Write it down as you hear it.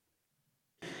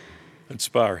Let's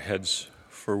bow our heads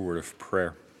for a word of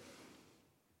prayer.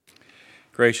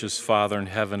 Gracious Father in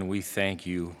heaven, we thank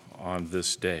you on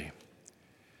this day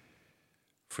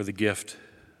for the gift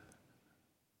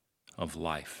of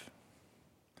life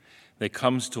that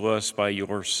comes to us by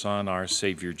your Son, our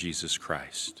Savior, Jesus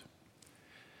Christ.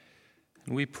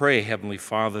 And we pray, Heavenly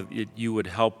Father, that you would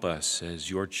help us as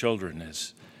your children,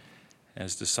 as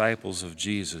disciples of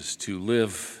Jesus, to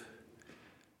live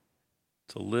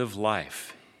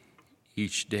life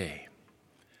each day,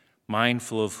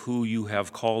 mindful of who you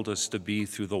have called us to be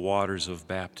through the waters of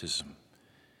baptism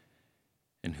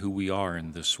and who we are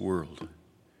in this world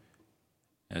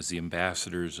as the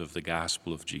ambassadors of the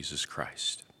gospel of Jesus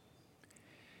Christ.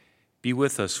 Be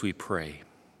with us, we pray,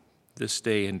 this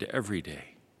day and every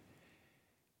day.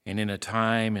 And in a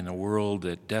time, in a world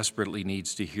that desperately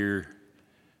needs to hear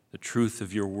the truth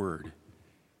of your word,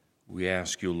 we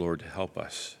ask you, Lord, to help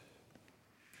us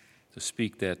to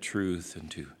speak that truth and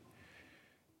to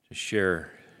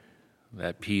share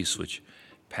that peace which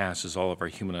passes all of our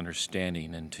human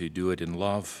understanding, and to do it in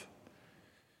love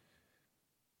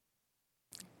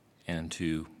and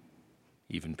to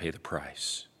even pay the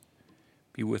price.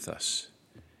 Be with us.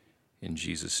 In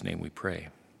Jesus' name we pray.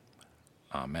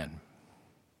 Amen.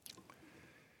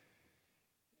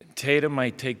 Tatum,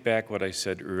 I take back what I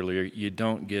said earlier. You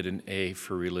don't get an A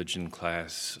for religion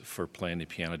class for playing the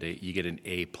piano day. You get an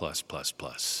A+++.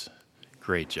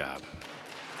 Great job.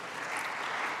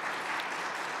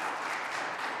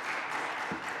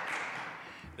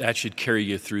 That should carry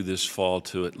you through this fall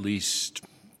to at least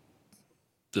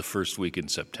the first week in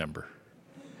September.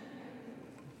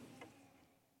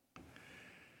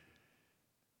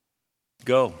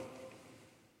 Go.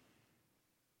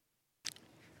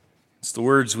 It's the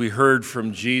words we heard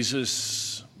from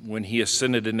Jesus when he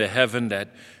ascended into heaven, that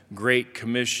great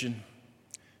commission.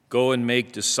 Go and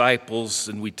make disciples.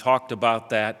 And we talked about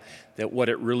that what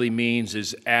it really means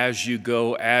is as you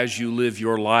go, as you live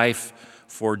your life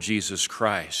for Jesus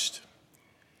Christ.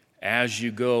 As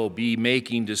you go, be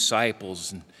making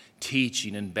disciples and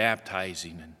teaching and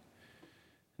baptizing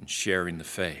and sharing the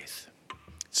faith.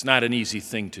 It's not an easy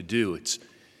thing to do. It's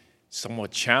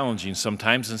somewhat challenging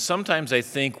sometimes, and sometimes I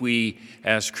think we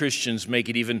as Christians make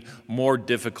it even more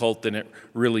difficult than it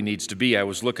really needs to be. I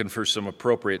was looking for some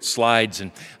appropriate slides,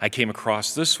 and I came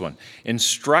across this one,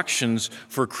 Instructions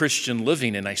for Christian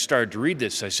Living, and I started to read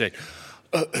this. I said,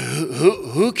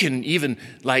 who can even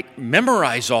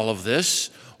memorize all of this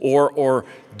or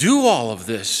do all of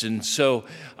this? And so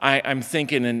I'm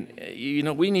thinking,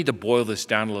 and we need to boil this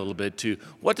down a little bit to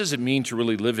what does it mean to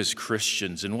really live as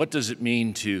Christians, and what does it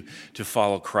mean to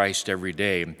follow Christ every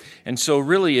day? And so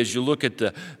really, as you look at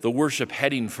the worship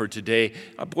heading for today,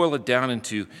 I boil it down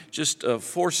into just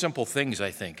 4 simple things,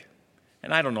 I think.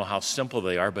 And I don't know how simple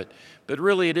they are, but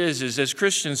really it is as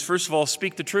Christians, first of all,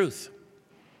 speak the truth.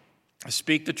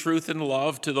 Speak the truth in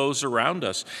love to those around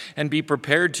us, and be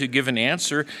prepared to give an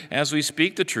answer as we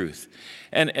speak the truth.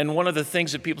 And one of the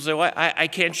things that people say, well, I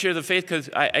can't share the faith because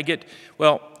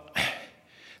the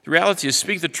reality is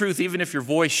speak the truth even if your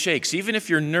voice shakes, even if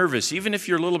you're nervous, even if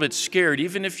you're a little bit scared,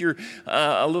 even if you're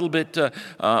a little bit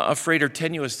afraid or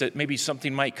tenuous that maybe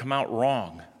something might come out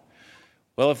wrong.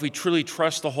 Well, if we truly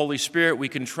trust the Holy Spirit, we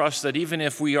can trust that even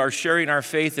if we are sharing our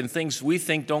faith and things we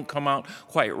think don't come out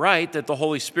quite right, that the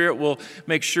Holy Spirit will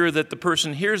make sure that the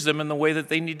person hears them in the way that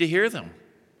they need to hear them.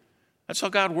 That's how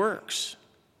God works.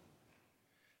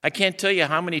 I can't tell you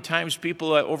how many times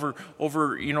people over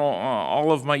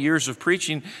all of my years of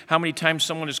preaching, how many times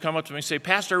someone has come up to me and say,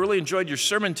 Pastor, I really enjoyed your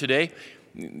sermon today.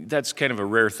 That's kind of a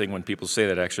rare thing when people say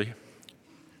that, actually.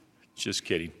 Just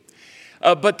kidding.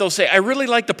 But they'll say, I really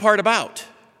like the part about.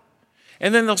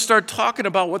 And then they'll start talking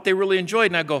about what they really enjoyed.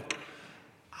 And I go,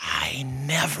 I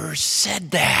never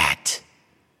said that.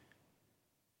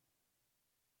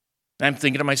 And I'm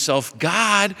thinking to myself,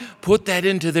 God put that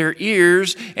into their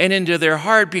ears and into their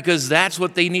heart because that's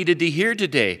what they needed to hear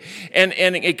today. And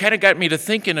it kind of got me to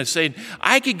thinking and saying,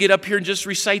 I could get up here and just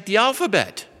recite the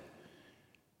alphabet.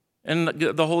 And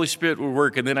the Holy Spirit will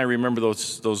work. And then I remember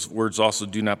those words also,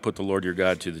 do not put the Lord your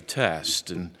God to the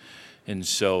test. And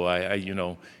so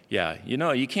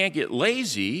you can't get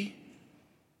lazy.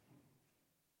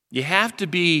 You have to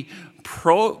be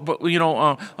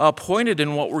pointed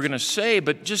in what we're going to say.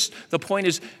 But just the point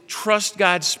is, trust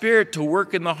God's Spirit to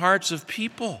work in the hearts of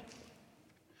people.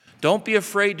 Don't be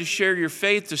afraid to share your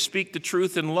faith, to speak the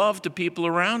truth in love to people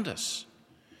around us.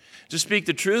 To speak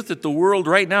the truth that the world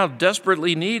right now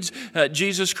desperately needs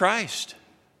Jesus Christ.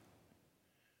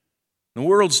 The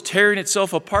world's tearing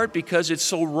itself apart because it's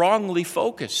so wrongly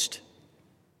focused.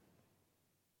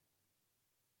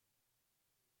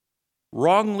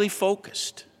 wrongly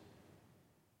focused.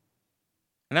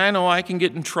 And I know I can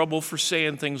get in trouble for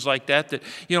saying things like that,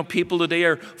 people today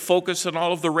are focused on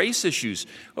all of the race issues.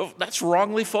 Well, that's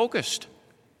wrongly focused.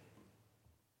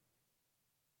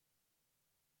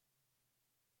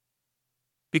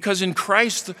 Because in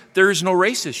Christ, there is no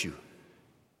race issue.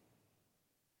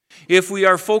 If we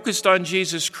are focused on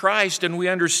Jesus Christ and we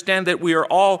understand that we are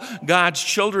all God's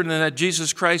children and that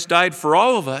Jesus Christ died for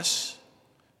all of us,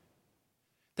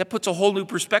 that puts a whole new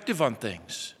perspective on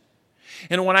things.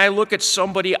 And when I look at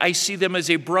somebody, I see them as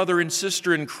a brother and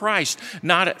sister in Christ,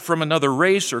 not from another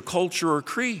race or culture or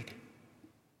creed.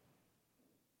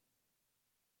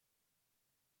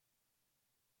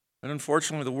 But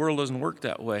unfortunately, the world doesn't work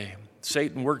that way.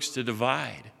 Satan works to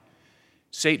divide.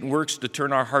 Satan works to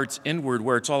turn our hearts inward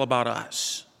where it's all about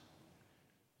us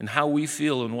and how we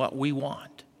feel and what we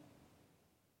want.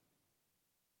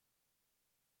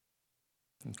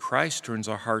 And Christ turns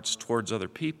our hearts towards other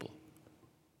people,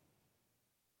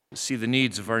 to see the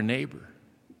needs of our neighbor,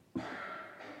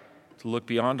 to look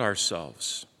beyond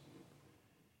ourselves,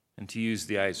 and to use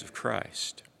the eyes of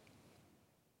Christ.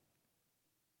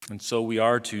 And so we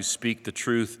are to speak the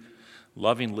truth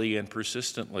lovingly and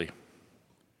persistently,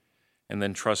 and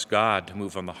then trust God to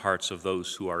move on the hearts of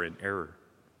those who are in error.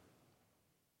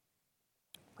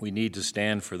 We need to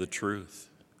stand for the truth.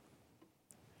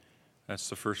 That's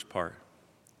the first part.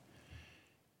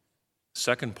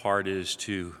 Second part is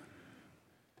to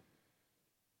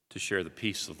share the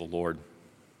peace of the Lord.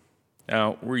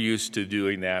 Now, we're used to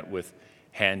doing that with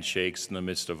handshakes in the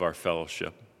midst of our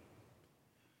fellowship.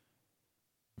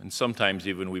 And sometimes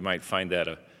even we might find that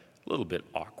a little bit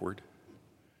awkward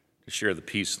to share the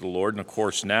peace of the Lord. And of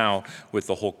course now, with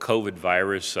the whole COVID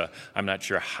virus, I'm not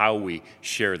sure how we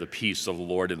share the peace of the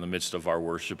Lord in the midst of our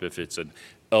worship, if it's an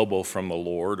elbow from the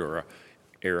Lord or an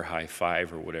air high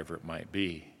five or whatever it might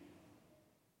be.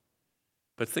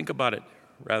 But think about it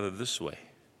rather this way.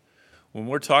 When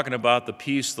we're talking about the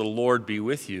peace of the Lord be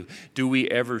with you, do we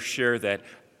ever share that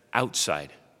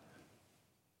outside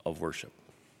of worship?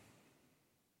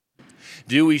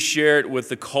 Do we share it with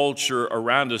the culture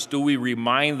around us? Do we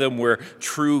remind them where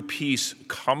true peace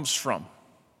comes from?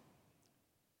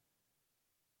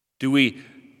 Do we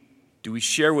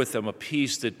share with them a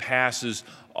peace that passes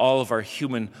all of our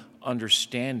human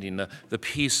understanding, the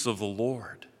peace of the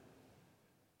Lord?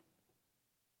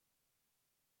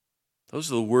 Those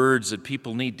are the words that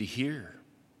people need to hear.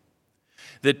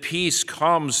 That peace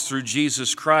comes through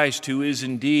Jesus Christ, who is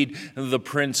indeed the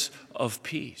Prince of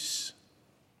Peace.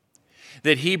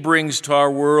 That he brings to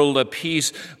our world a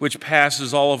peace which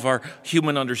passes all of our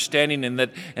human understanding, and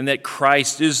that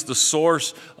Christ is the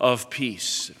source of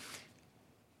peace.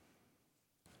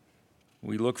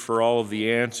 We look for all of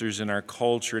the answers in our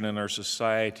culture and in our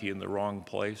society in the wrong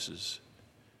places.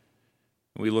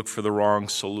 We look for the wrong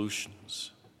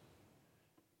solutions.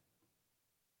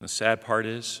 The sad part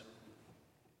is,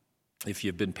 if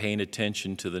you've been paying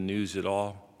attention to the news at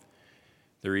all,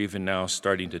 they're even now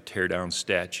starting to tear down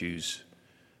statues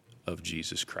of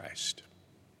Jesus Christ.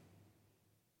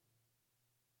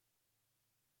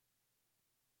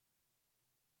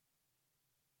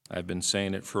 I've been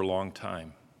saying it for a long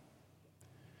time,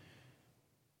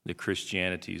 that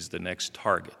Christianity is the next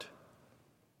target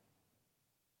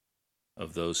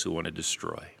of those who want to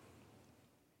destroy.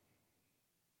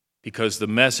 Because the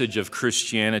message of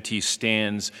Christianity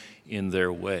stands in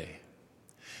their way.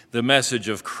 The message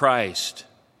of Christ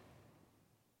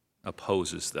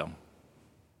opposes them.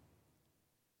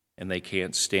 And they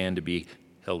can't stand to be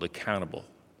held accountable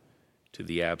to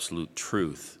the absolute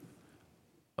truth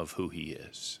of who he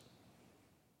is.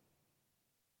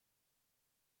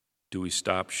 Do we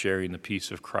stop sharing the peace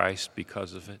of Christ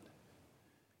because of it?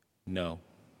 No.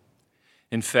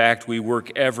 In fact, we work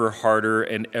ever harder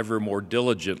and ever more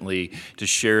diligently to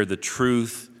share the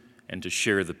truth and to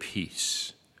share the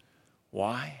peace.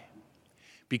 Why?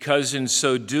 Because in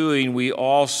so doing, we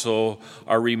also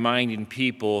are reminding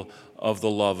people of the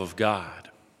love of God.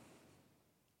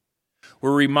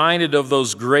 We're reminded of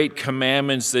those great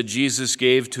commandments that Jesus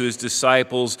gave to his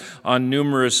disciples on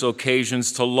numerous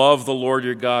occasions, to love the Lord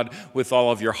your God with all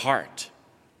of your heart.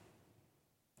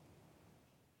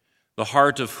 The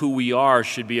heart of who we are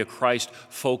should be a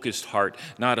Christ-focused heart,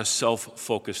 not a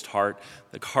self-focused heart.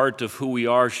 The heart of who we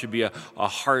are should be a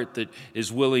heart that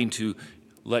is willing to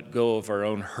let go of our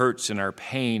own hurts and our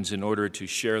pains in order to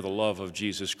share the love of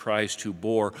Jesus Christ, who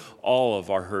bore all of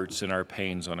our hurts and our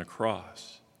pains on a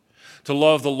cross. To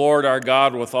love the Lord our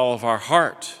God with all of our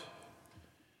heart,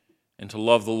 and to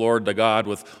love the Lord the God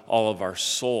with all of our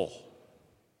soul.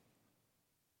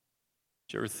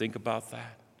 Did you ever think about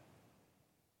that?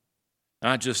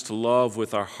 Not just to love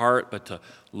with our heart, but to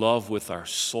love with our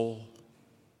soul.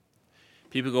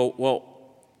 People go, well,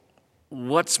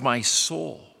 what's my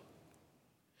soul?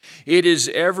 It is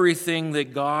everything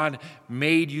that God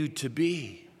made you to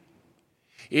be.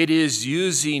 It is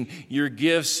using your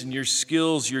gifts and your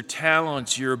skills, your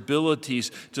talents, your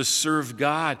abilities to serve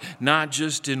God, not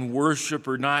just in worship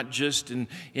or not just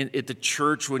at the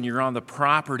church when you're on the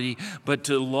property, but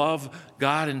to love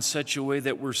God in such a way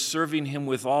that we're serving Him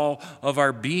with all of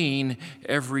our being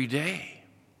every day.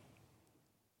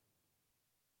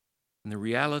 And the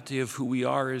reality of who we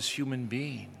are as human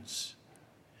beings,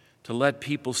 to let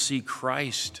people see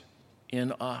Christ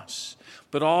in us,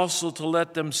 but also to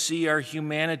let them see our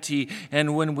humanity,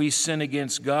 and when we sin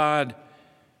against God,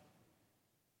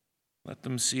 let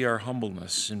them see our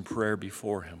humbleness in prayer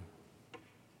before Him.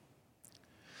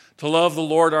 To love the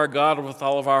Lord our God with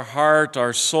all of our heart,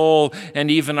 our soul, and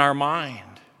even our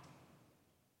mind.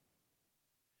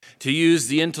 To use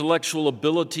the intellectual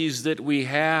abilities that we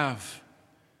have,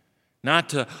 not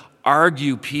to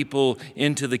argue people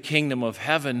into the kingdom of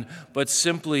heaven, but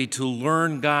simply to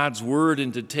learn God's word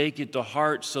and to take it to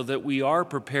heart so that we are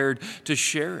prepared to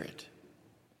share it.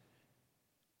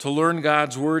 To learn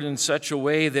God's word in such a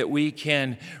way that we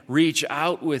can reach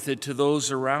out with it to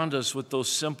those around us with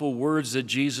those simple words that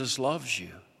Jesus loves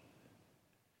you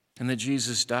and that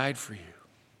Jesus died for you.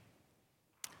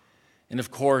 And of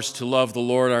course, to love the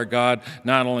Lord our God,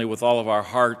 not only with all of our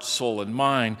heart, soul, and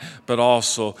mind, but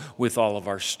also with all of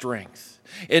our strength.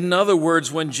 In other words,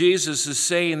 when Jesus is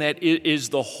saying that it is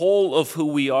the whole of who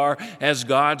we are as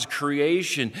God's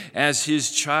creation, as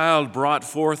His child brought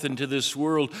forth into this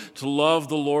world, to love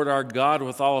the Lord our God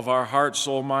with all of our heart,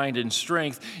 soul, mind, and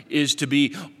strength is to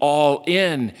be all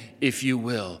in, if you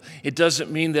will. It doesn't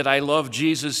mean that I love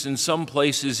Jesus in some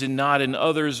places and not in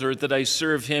others, or that I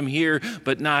serve Him here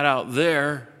but not out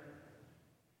there.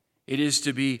 It is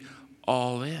to be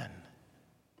all in.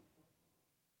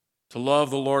 To love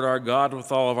the Lord our God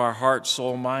with all of our heart,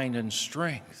 soul, mind, and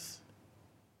strength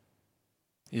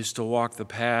is to walk the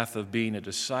path of being a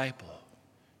disciple.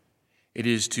 It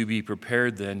is to be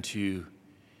prepared then to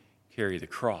carry the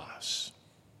cross.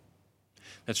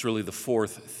 That's really the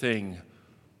fourth thing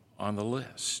on the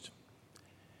list.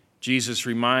 Jesus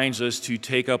reminds us to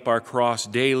take up our cross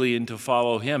daily and to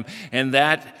follow Him. And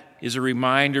that is a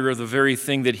reminder of the very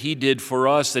thing that He did for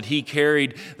us, that He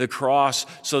carried the cross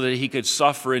so that He could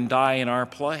suffer and die in our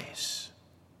place.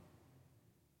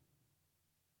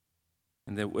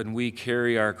 And that when we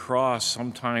carry our cross,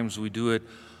 sometimes we do it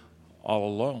all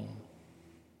alone.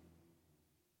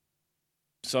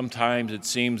 Sometimes it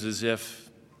seems as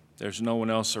if there's no one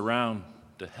else around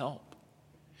to help.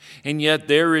 And yet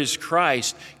there is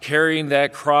Christ carrying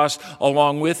that cross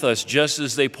along with us, just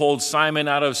as they pulled Simon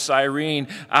out of Cyrene,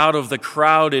 out of the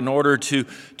crowd in order to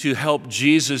help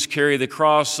Jesus carry the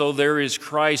cross. So there is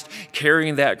Christ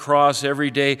carrying that cross every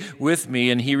day with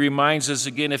me. And He reminds us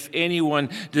again, if anyone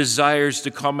desires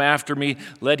to come after me,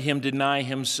 let him deny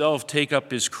himself, take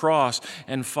up his cross,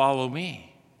 and follow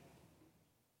me.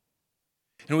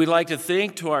 And we like to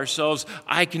think to ourselves,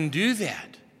 I can do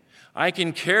that. I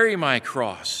can carry my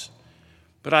cross.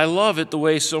 But I love it the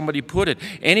way somebody put it.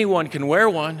 Anyone can wear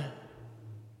one,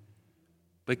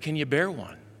 but can you bear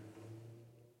one?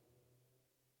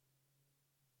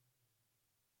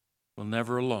 Well,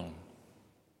 never alone.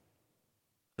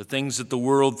 The things that the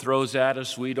world throws at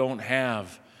us, we don't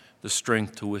have the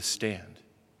strength to withstand.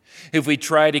 If we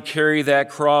try to carry that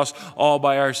cross all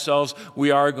by ourselves,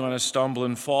 we are going to stumble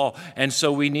and fall. And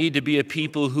so we need to be a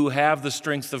people who have the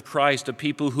strength of Christ, a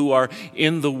people who are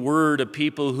in the Word, a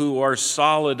people who are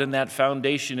solid in that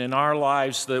foundation in our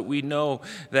lives so that we know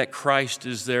that Christ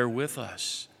is there with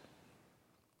us.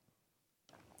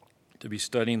 To be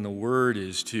studying the Word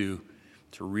is to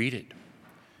read it,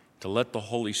 to let the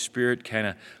Holy Spirit kind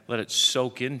of let it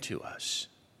soak into us.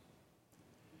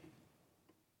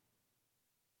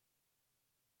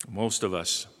 Most of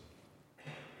us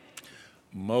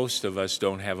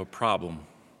don't have a problem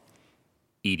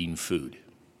eating food.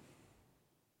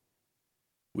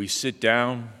 We sit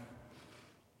down,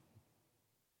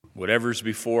 whatever's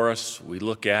before us, we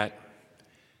look at,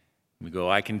 we go,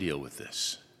 I can deal with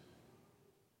this.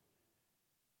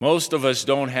 Most of us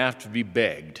don't have to be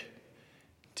begged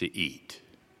to eat.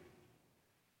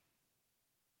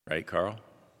 Right, Carl?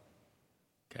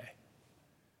 Okay.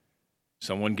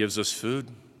 Someone gives us food,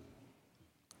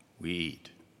 we eat.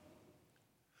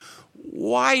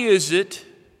 Why is it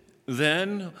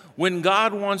then, when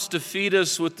God wants to feed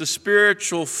us with the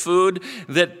spiritual food,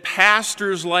 that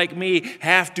pastors like me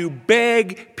have to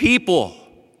beg people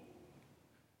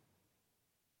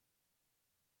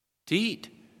to eat?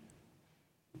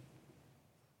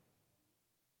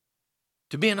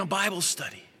 to be in a Bible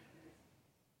study,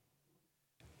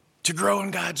 to grow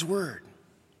in God's Word.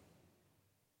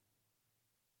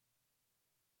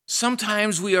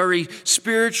 Sometimes we are a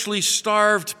spiritually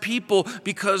starved people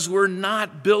because we're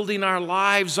not building our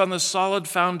lives on the solid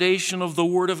foundation of the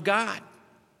Word of God.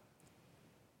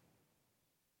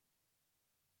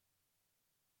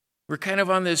 We're kind of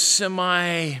on this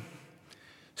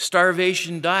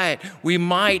semi-starvation diet. We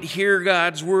might hear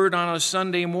God's Word on a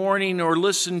Sunday morning or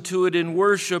listen to it in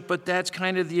worship, but that's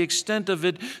kind of the extent of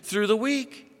it through the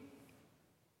week.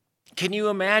 Can you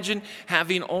imagine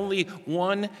having only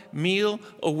one meal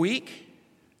a week?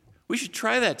 We should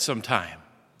try that sometime.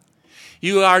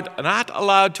 You are not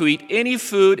allowed to eat any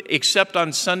food except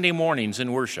on Sunday mornings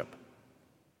in worship.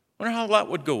 I wonder how that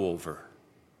would go over.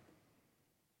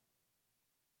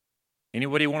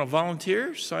 Anybody want to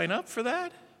volunteer? Sign up for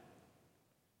that?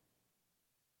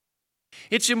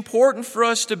 It's important for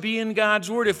us to be in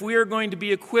God's Word if we are going to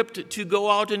be equipped to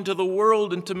go out into the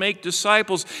world and to make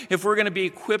disciples, if we're going to be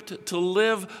equipped to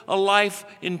live a life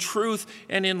in truth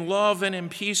and in love and in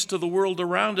peace to the world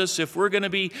around us, if we're going to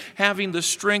be having the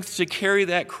strength to carry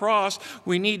that cross,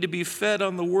 we need to be fed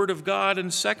on the Word of God.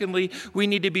 And secondly, we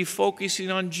need to be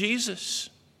focusing on Jesus.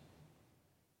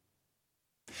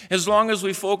 As long as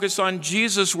we focus on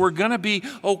Jesus, we're going to be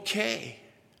okay.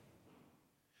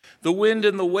 The wind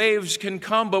and the waves can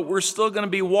come, but we're still going to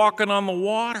be walking on the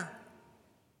water.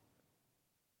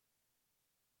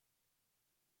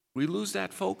 We lose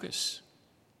that focus.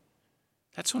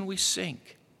 That's when we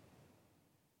sink.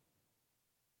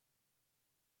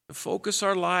 To focus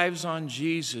our lives on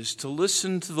Jesus, to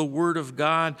listen to the Word of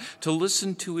God, to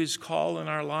listen to His call in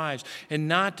our lives, and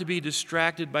not to be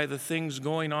distracted by the things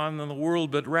going on in the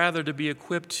world, but rather to be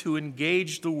equipped to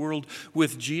engage the world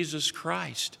with Jesus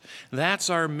Christ. That's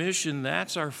our mission.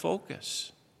 That's our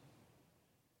focus.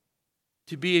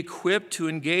 To be equipped to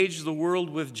engage the world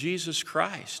with Jesus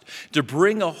Christ, to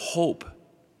bring a hope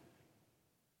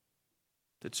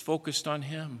that's focused on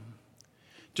Him,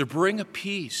 to bring a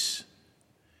peace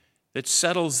that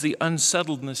settles the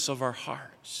unsettledness of our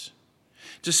hearts,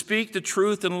 to speak the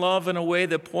truth and love in a way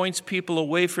that points people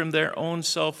away from their own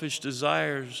selfish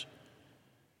desires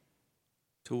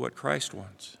to what Christ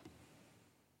wants.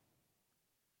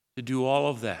 To do all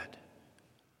of that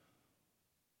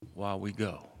while we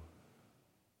go.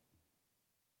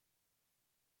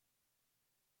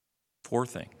 4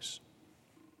 things.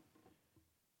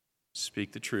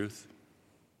 Speak the truth.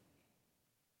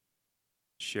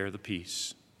 Share the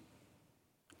peace.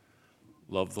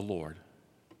 Love the Lord,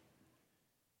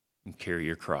 and carry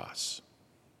your cross.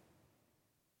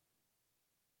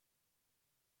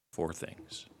 4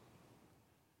 things.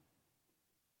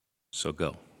 So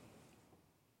go.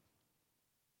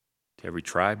 To every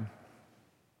tribe,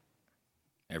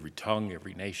 every tongue,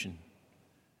 every nation,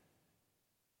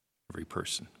 every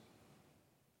person.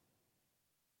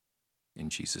 In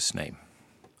Jesus' name,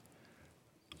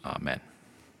 amen.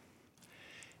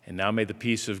 And now may the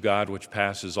peace of God, which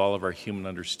passes all of our human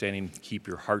understanding, keep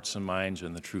your hearts and minds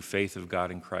in the true faith of God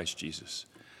in Christ Jesus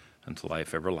unto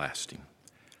life everlasting.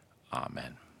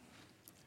 Amen.